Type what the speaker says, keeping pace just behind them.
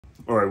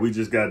All right, we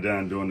just got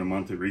done doing the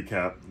monthly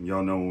recap.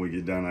 Y'all know when we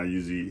get done, I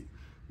usually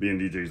be in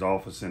DJ's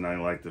office and I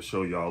like to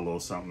show y'all a little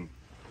something.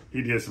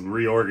 He did some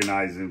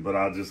reorganizing, but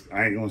I ain't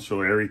gonna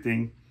show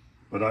everything,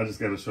 but I just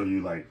gotta show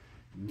you like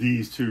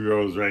these 2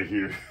 rows right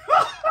here.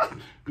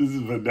 This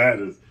is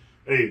bananas.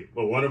 Hey,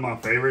 but one of my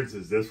favorites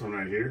is this one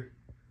right here.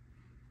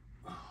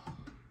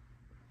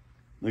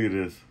 Look at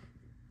this.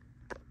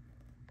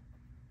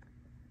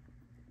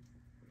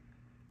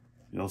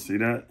 Y'all see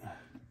that?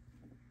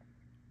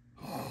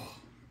 Oh,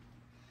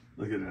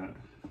 look at that.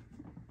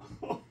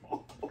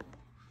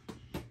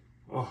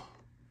 Oh,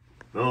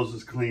 those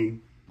is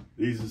clean.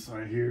 These is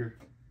right here.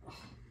 Oh,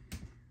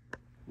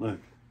 look.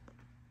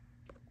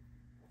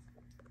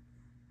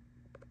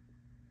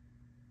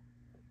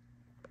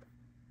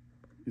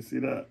 You see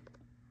that?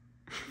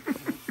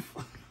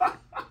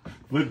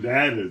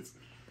 Bananas.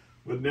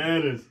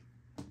 Bananas.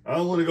 I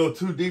don't want to go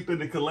too deep in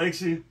the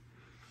collection.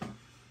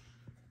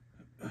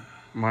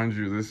 Mind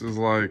you, this is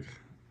like...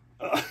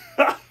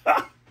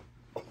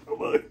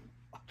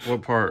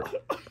 What part?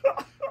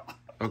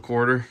 A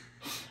quarter?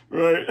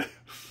 Right.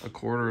 A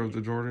quarter of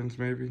the Jordans,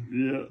 maybe?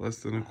 Yeah. Less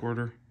than a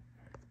quarter.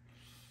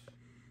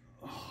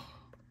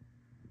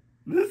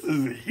 This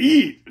is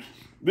heat.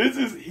 This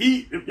is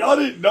heat. If y'all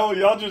didn't know,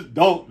 y'all just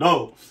don't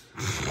know.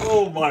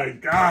 Oh my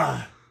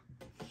God.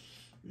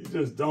 You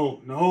just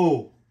don't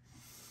know.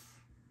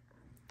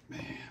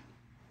 Man.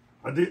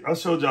 I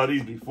showed y'all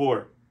these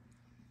before.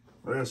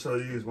 I gotta show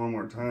you these one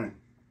more time.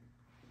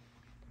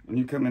 When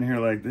you come in here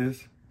like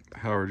this.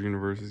 Howard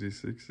University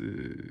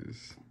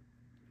 6s.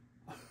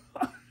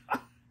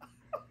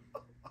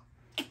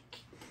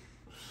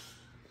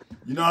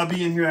 You know, I'll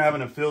be in here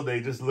having a field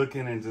day, just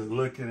looking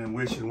and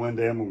wishing one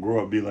day I'm gonna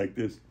grow up be like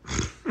this.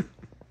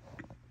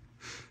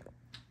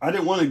 I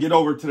didn't want to get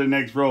over to the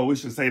next row. We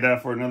should say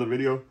that for another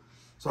video.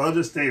 So I'll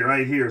just stay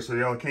right here so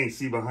y'all can't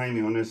see behind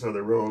me on this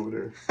other row over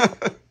there.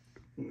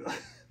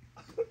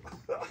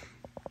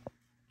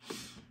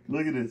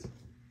 Look at this.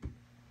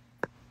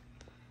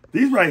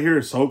 These right here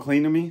are so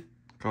clean to me.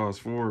 Cause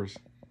 4s.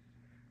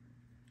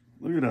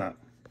 Look at that.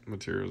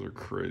 Materials are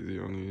crazy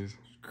on these.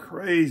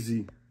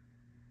 Crazy.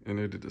 And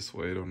they did the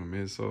suede on the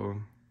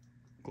midsole.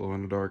 Glow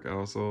in the dark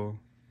outsole.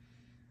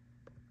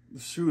 The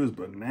shoe is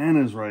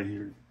bananas right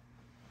here.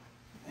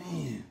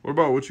 Man. What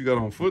about what you got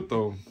on foot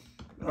though?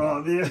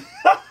 Oh man.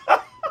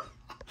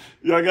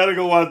 Yeah, I gotta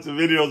go watch the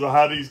videos of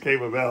how these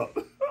came about.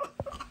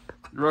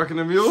 You rocking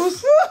the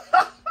mules?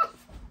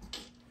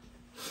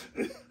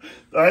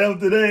 I am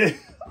today.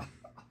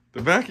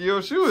 The back of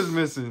your shoe is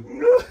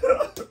missing.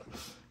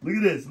 Look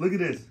at this. Look at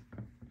this.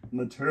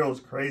 Material's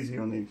crazy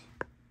on these.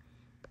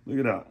 Look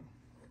at that.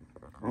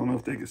 I don't know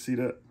if they can see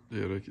that.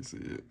 Yeah, they can see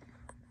it.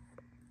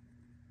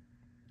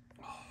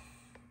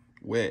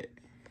 Wet.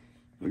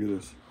 Look at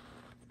this.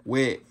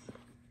 Wet.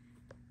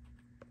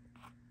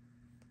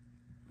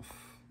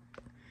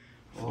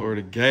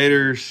 Florida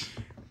Gators.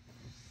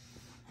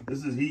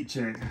 This is heat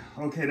check.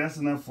 Okay, that's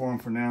enough for him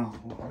for now.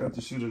 I got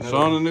to shoot another.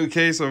 Show him the new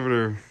case over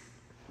there.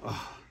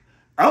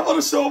 I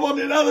want to show him on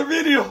another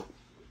video.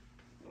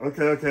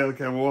 Okay. I'm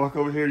gonna walk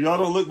over here. Y'all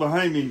don't look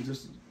behind me.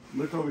 Just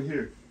look over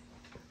here.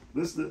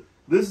 This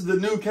is the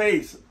new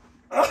case.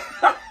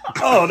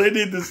 Oh, they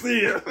need to see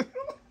it.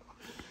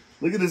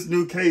 Look at this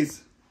new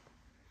case.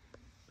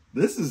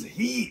 This is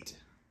heat.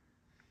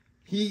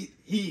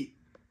 Heat.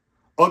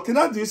 Oh, can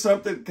I do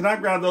something? Can I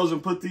grab those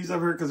and put these up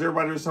here? Because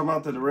everybody was talking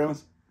about the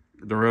Rails.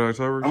 The Red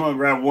Octobers? I'm going to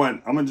grab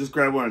one. I'm going to just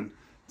grab one.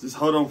 Just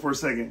hold on for a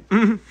second.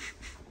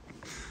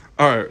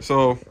 All right.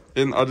 So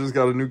I just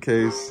got a new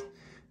case.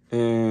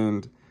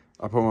 And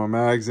I put my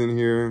mags in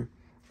here.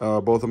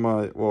 Both of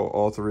my, well,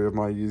 all 3 of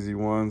my Yeezy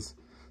ones.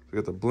 We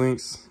got the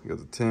blinks. We got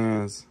the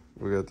tans.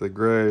 We got the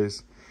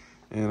grays.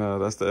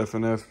 And that's the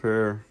FNF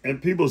pair.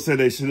 And people said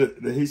he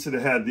should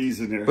have had these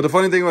in there. But the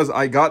funny thing was,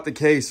 I got the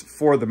case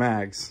for the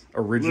mags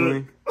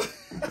originally.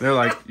 They're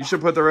like, you should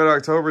put the Red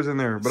Octobers in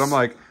there. But I'm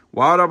like,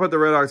 why would I put the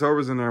Red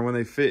Octobers in there when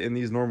they fit in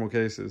these normal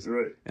cases?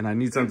 Right. And I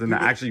need something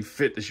to actually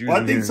fit the shoes Well,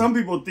 I in think here. some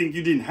people think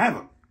you didn't have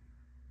them.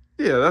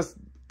 Yeah, that's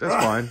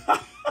fine.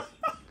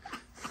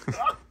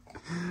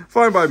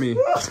 Fine by me.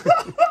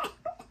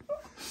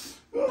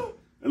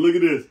 And look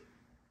at this.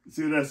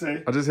 See what I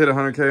say? I just hit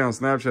 100K on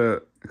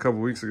Snapchat a couple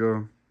weeks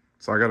ago.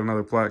 So I got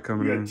another plaque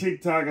coming We in. got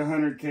TikTok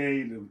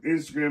 100K,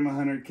 Instagram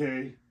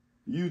 100K,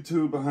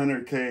 YouTube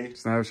 100K,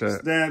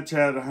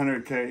 Snapchat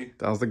 100K.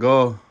 That was the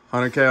goal.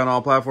 100K on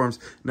all platforms.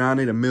 Now I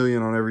need 1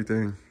 million on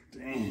everything.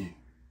 Dang.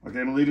 Okay,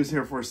 I'm gonna leave this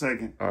here for a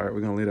second. All right, we're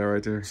gonna leave that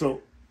right there.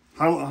 So,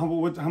 how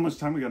much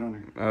time we got on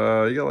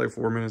here? You got like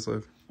 4 minutes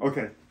left.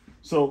 Okay,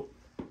 so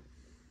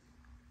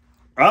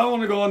I don't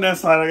want to go on that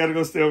side. I gotta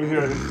go stay over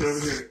here.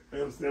 I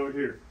gotta stay over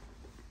here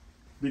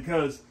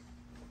because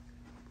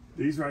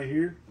these right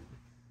here.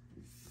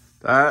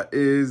 That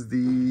is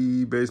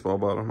the baseball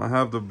bottom. I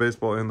have the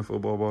baseball and the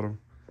football bottom.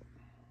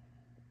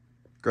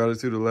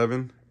 Gratitude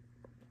 11.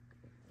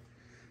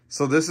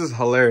 So this is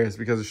hilarious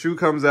because the shoe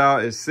comes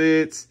out, it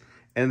sits,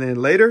 and then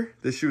later,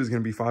 this shoe is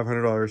going to be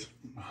 $500.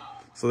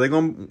 So they're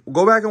going to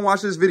go back and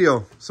watch this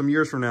video some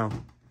years from now.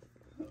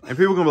 And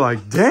people gonna be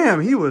like,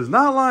 damn, he was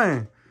not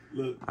lying.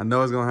 Look. I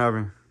know it's gonna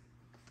happen.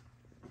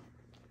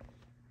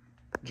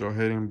 Joe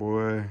Hayden,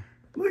 boy.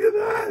 Look at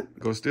that.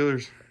 Go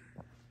Steelers.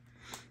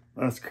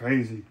 That's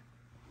crazy.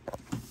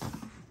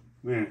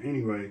 Man,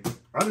 anyway,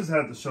 I just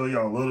had to show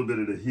y'all a little bit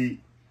of the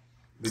heat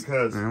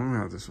because Man, I'm gonna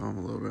have to show him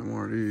a little bit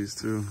more of these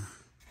too.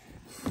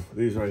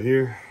 these right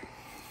here.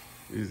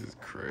 These is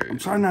crazy. I'm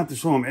trying not to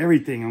show them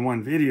everything in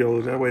one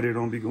video. That way they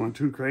don't be going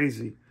too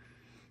crazy.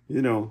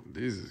 You know.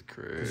 These is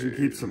crazy. You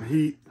keep some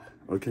heat.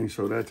 I can't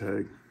show that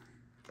tag.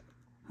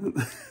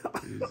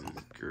 These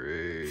is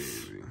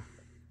crazy.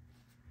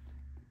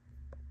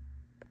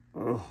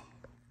 Oh.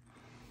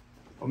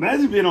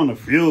 Imagine being on the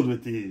field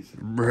with these.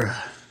 Bruh.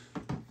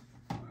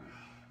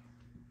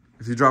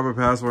 If you drop a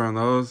password on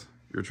those,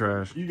 you're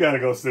trash. You gotta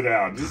go sit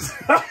down.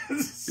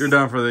 You're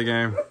done for the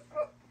game.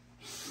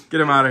 Get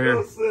him out of here.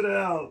 Go sit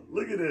down.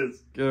 Look at this.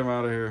 Get him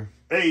out of here.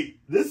 Hey,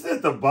 this is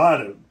at the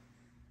bottom.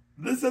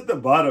 This at the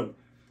bottom.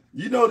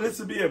 You know this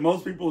would be at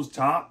most people's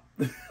top.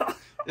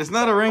 It's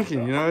not a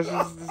ranking, you know. It's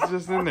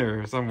just in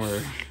there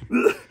somewhere.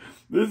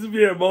 This would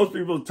be at most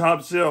people's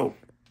top shelf.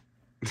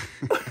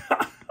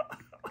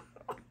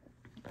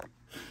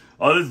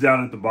 Oh, this is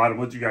down at the bottom.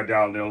 What you got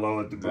down there low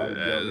at the bottom?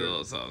 Yeah, a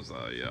little something,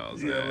 yeah. A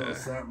little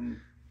something.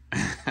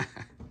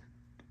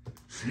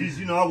 These,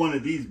 you know, I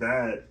wanted these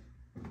bad.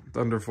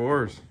 Thunder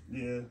 4s.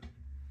 Yeah.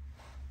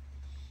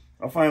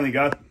 I finally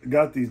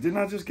got these. Didn't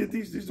I just get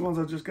these? These are the ones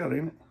I just got,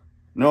 ain't it?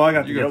 No, I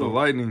got You the got yellow. the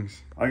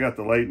lightnings. I got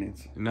the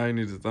lightnings. Now you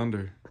need the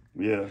thunder.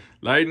 Yeah.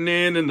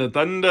 Lightning and the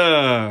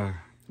thunder.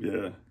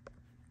 Yeah.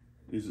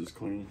 These is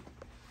clean.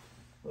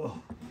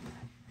 Oh.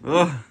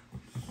 Ugh.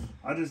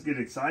 I just get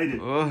excited.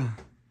 Ugh.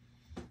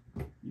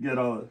 You got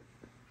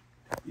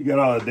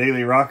all the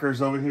daily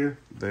rockers over here.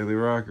 Daily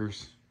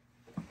Rockers.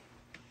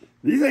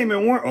 These ain't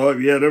been worn. Oh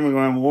yeah, they're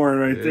going worn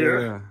right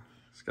there. Yeah.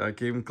 Just gotta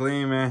keep them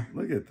clean, man.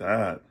 Look at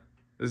that.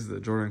 This is the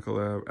Jordan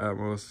collab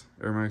Atmos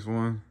Air Max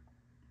 1.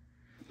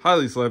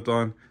 Highly slept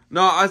on.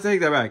 No, I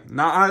take that back.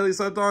 Not highly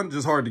slept on,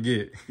 just hard to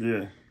get.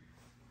 Yeah.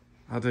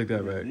 I'll take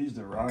that back. These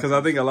the rockers. Because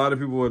I think a lot of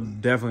people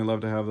would definitely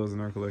love to have those in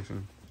their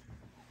collection.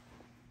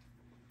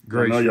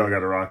 I know shoe. y'all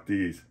gotta rock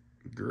these.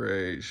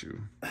 Great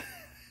shoe.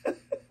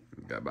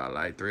 Got about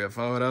like 3 or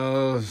 4 of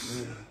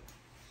those.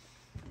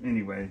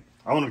 Anyway,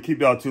 I want to keep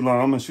y'all too long.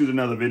 I'm gonna shoot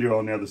another video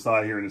on the other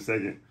side here in a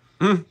second.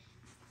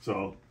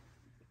 So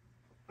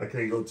I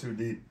can't go too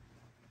deep.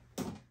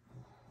 Look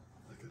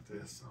at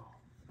this.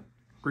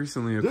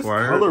 Recently This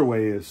acquired.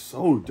 colorway is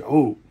so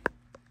dope.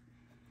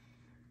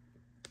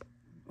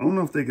 I don't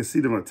know if they can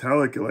see the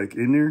metallic like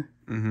in there.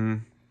 Mm-hmm.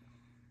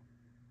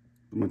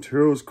 The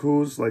material is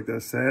cool. It's like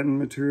that satin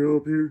material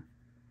up here.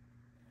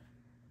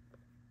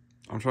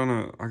 I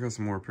got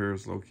some more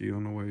pairs low-key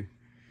on the way.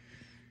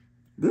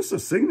 This is a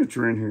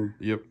signature in here.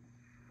 Yep.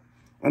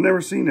 I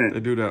never seen They that.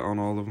 do that on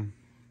all of them.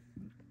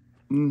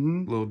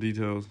 Mm-hmm. Little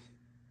details.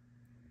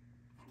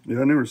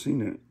 Yeah, I never seen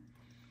that.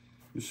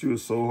 This shoe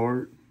is so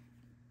hard.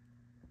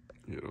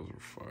 Yeah, those are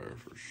fire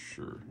for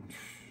sure.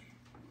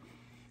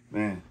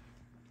 Man.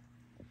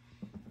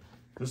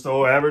 Just the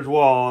old average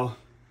wall.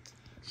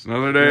 It's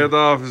another day at the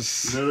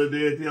office. Another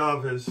day at the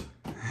office.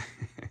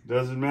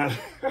 Doesn't matter.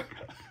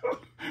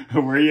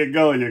 Where you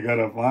go, you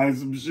gotta find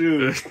some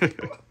shoes.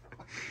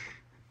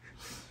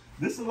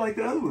 This is like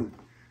the other one.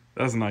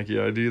 That's Nike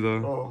ID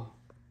though. Oh.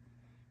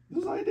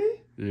 This is ID?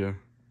 Yeah.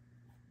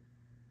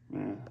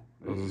 Man.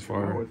 Those is Come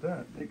on fire. with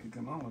that. They could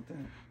come on with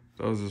that.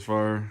 Those is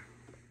fire.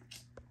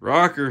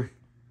 Rocker.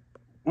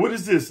 What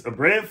is this? A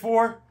bread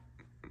four?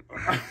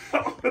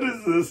 What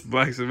is this?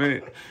 Black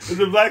cement. Is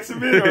it black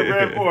cement or a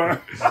bread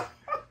four?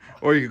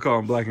 Or you could call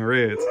them black and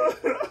reds.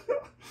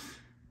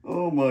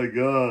 Oh my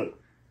God.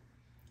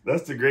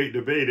 That's the great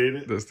debate, ain't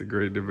it? That's the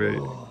great debate.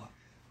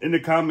 In the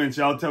comments,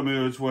 y'all tell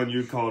me which one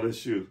you call this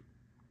shoe.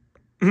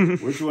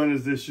 Which one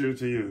is this shoe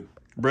to you?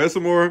 Bread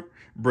some more.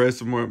 Bread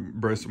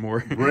cement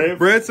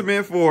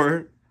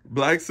 4,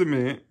 black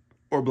cement,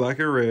 or black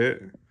and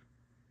red.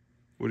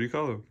 What do you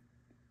call them?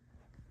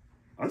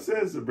 I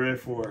said it's a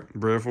bread four.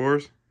 Bread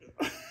 4s?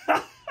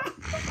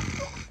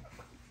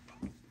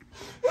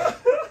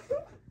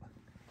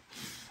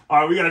 All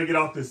right, we got to get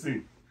off this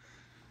thing.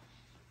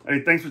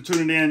 Hey, thanks for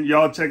tuning in.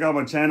 Y'all check out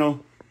my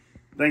channel.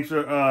 Thanks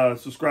for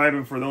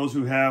subscribing. For those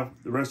who have,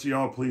 the rest of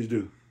y'all, please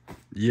do.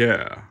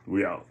 Yeah.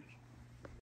 We out.